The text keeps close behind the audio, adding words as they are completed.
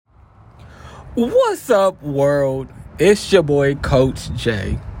What's up, world? It's your boy, Coach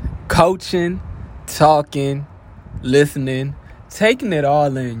J. Coaching, talking, listening, taking it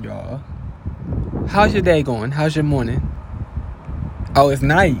all in, y'all. How's your day going? How's your morning? Oh, it's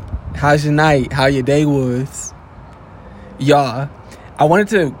night. How's your night? How your day was? Y'all, I wanted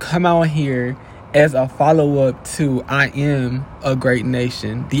to come out here as a follow-up to I Am a Great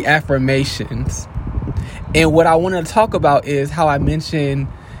Nation, the affirmations. And what I want to talk about is how I mentioned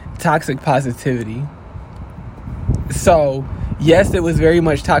toxic positivity. So, yes, it was very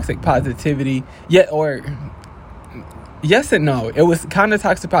much toxic positivity. Yes and no. It was kind of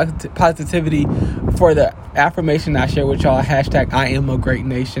toxic positivity for the affirmation I shared with y'all. Hashtag I am a great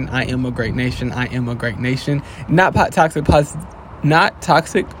nation. I am a great nation. I am a great nation. Not toxic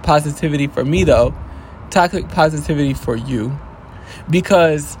positivity for me, though. Toxic positivity for you.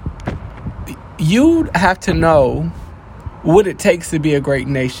 Because you have to know what it takes to be a great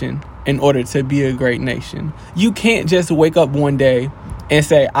nation in order to be a great nation. You can't just wake up one day and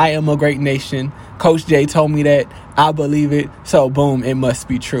say, I am a great nation. Coach J told me that. I believe it. So, boom, it must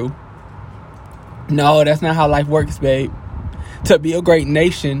be true. No, that's not how life works, babe. To be a great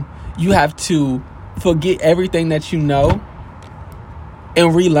nation, you have to forget everything that you know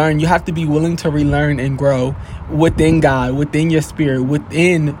and relearn. You have to be willing to relearn and grow within God, within your spirit,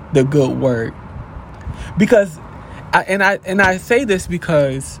 within the good word. Because I say this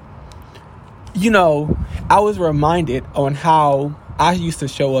because, I was reminded on how I used to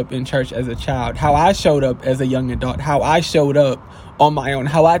show up in church as a child, how I showed up as a young adult, how I showed up on my own,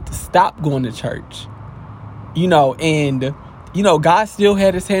 how I stopped going to church, and God still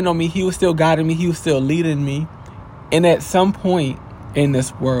had his hand on me. He was still guiding me. He was still leading me. And at some point in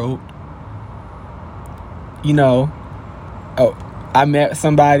this world, I met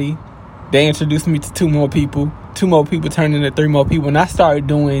somebody. They introduced me to two more people turned into three more people. And I started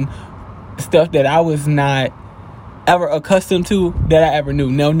doing stuff that I was not ever accustomed to, that I ever knew.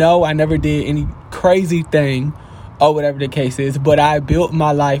 No, I never did any crazy thing or whatever the case is. But I built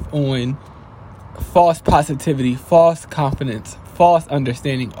my life on false positivity, false confidence, false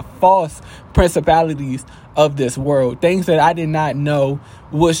understanding, false principalities of this world. Things that I did not know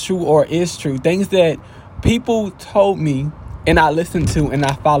was true or is true. Things that people told me and I listened to and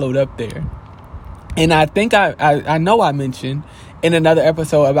I followed up there. And I think I know I mentioned in another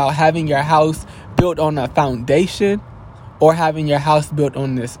episode about having your house built on a foundation or having your house built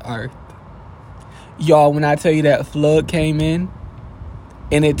on this earth. Y'all, when I tell you that flood came in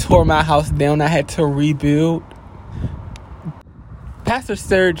and it tore my house down, I had to rebuild. Pastor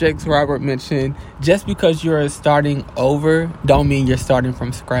Sir Jakes Robert mentioned, just because you're starting over don't mean you're starting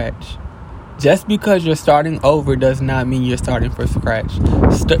from scratch. Just because you're starting over does not mean you're starting from scratch.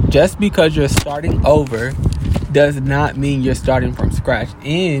 Just because you're starting over does not mean you're starting from scratch.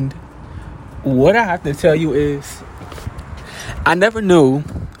 And what I have to tell you is, I never knew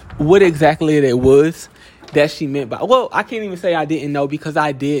what exactly it was that she meant by, well, I can't even say I didn't know, because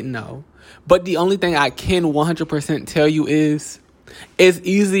I did know. But the only thing I can 100% tell you is, it's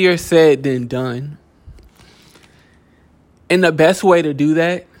easier said than done. And the best way to do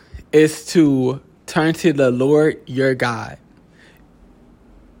that is to turn to the Lord your God.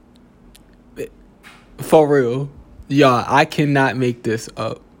 For real. Y'all, I cannot make this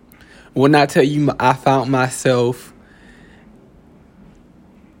up. When I tell you I found myself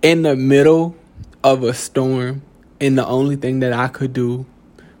in the middle of a storm, and the only thing that I could do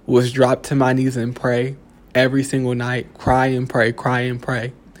was drop to my knees and pray every single night, cry and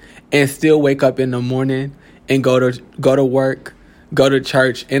pray, and still wake up in the morning and go to work, go to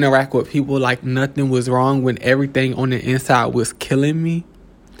church, interact with people like nothing was wrong, when everything on the inside was killing me,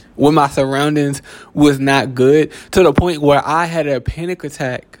 when my surroundings was not good, to the point where I had a panic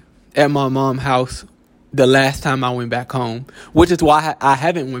attack at my mom's house the last time I went back home, which is why I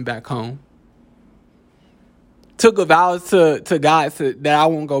haven't went back home. Took a vow to God that I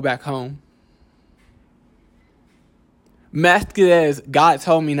won't go back home. Masked it as God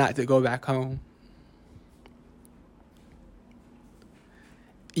told me not to go back home.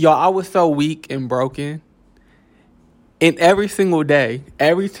 Y'all, I was so weak and broken. And every single day,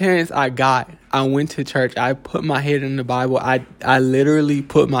 every chance I got, I went to church. I put my head in the Bible. I literally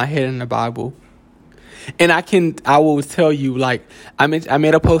put my head in the Bible. And I will tell you, like, I made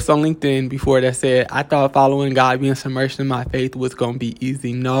a post on LinkedIn before that said, I thought following God, being submerged in my faith was going to be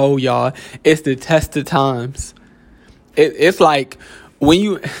easy. No, y'all, it's the test of times. It's like when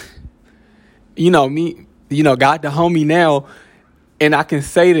you, God the homie now, and I can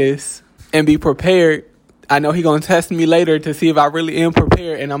say this and be prepared. I know he going to test me later to see if I really am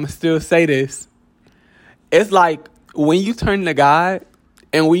prepared, and I'm going to still say this. It's like when you turn to God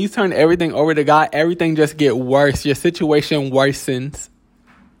And when you turn everything over to God, everything just get worse. Your situation worsens.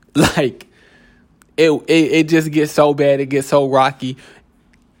 Like, it just gets so bad. It gets so rocky.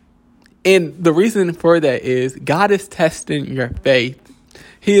 And the reason for that is God is testing your faith.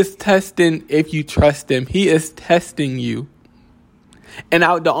 He is testing if you trust him. He is testing you. And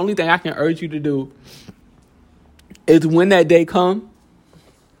the only thing I can urge you to do is when that day comes,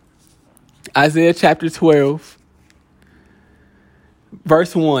 Isaiah chapter 12,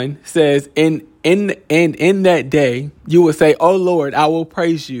 verse 1 says, in that day, you will say, "Oh Lord, I will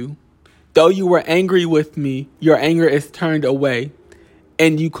praise you. Though you were angry with me, your anger is turned away,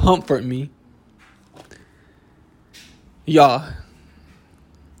 and you comfort me." Y'all,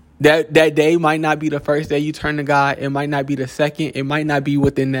 that day might not be the first day you turn to God. It might not be the second. It might not be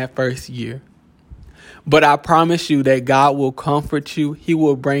within that first year. But I promise you that God will comfort you. He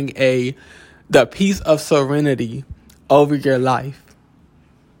will bring the peace of serenity over your life.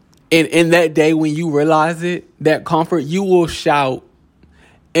 And in that day when you realize it, that comfort, you will shout.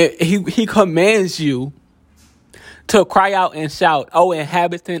 He commands you to cry out and shout, "O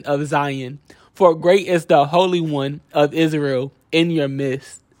inhabitant of Zion, for great is the Holy One of Israel in your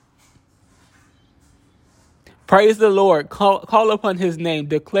midst." Praise the Lord. Call upon his name.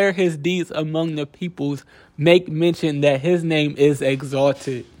 Declare his deeds among the peoples. Make mention that his name is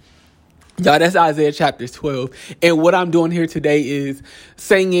exalted. Y'all, that's Isaiah chapter 12. And what I'm doing here today is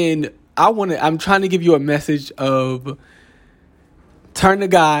saying, I'm trying to give you a message of turn to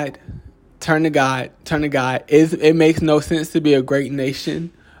God, turn to God, turn to God. It makes no sense to be a great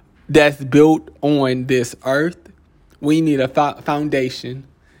nation that's built on this earth. We need a foundation.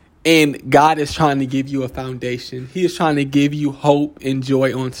 And God is trying to give you a foundation. He is trying to give you hope and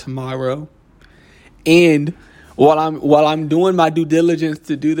joy on tomorrow. And while I'm doing my due diligence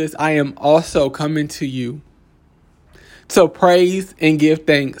to do this, I am also coming to you to praise and give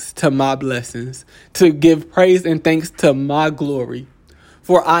thanks to my blessings, to give praise and thanks to my glory.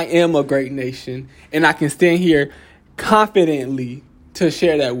 For I am a great nation, and I can stand here confidently to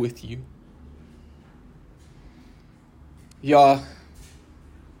share that with you. Y'all,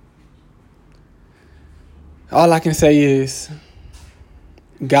 all I can say is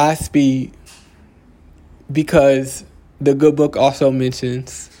Godspeed, because the good book also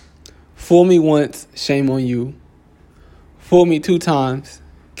mentions, fool me once, shame on you. Fool me 2 times,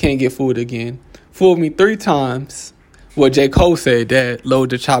 can't get fooled again. Fool me 3 times, well, J. Cole said that,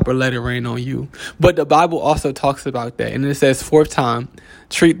 load the chopper, let it rain on you. But the Bible also talks about that, and it says 4th time,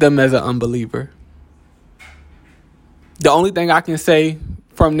 treat them as an unbeliever. The only thing I can say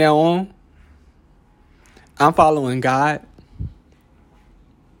from now on, I'm following God.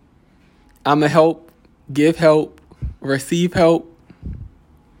 I'm going to help, give help, receive help.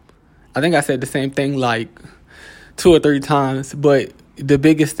 I think I said the same thing like 2 or 3 times. But the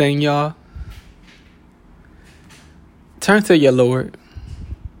biggest thing, y'all, turn to your Lord.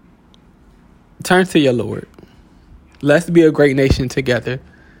 Turn to your Lord. Let's be a great nation together.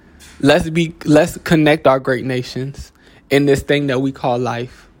 Let's connect our great nations in this thing that we call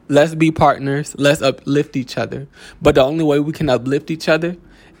life. Let's be partners. Let's uplift each other. But the only way we can uplift each other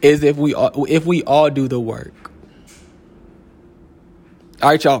is if we all do the work. All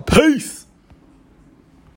right, y'all. Peace.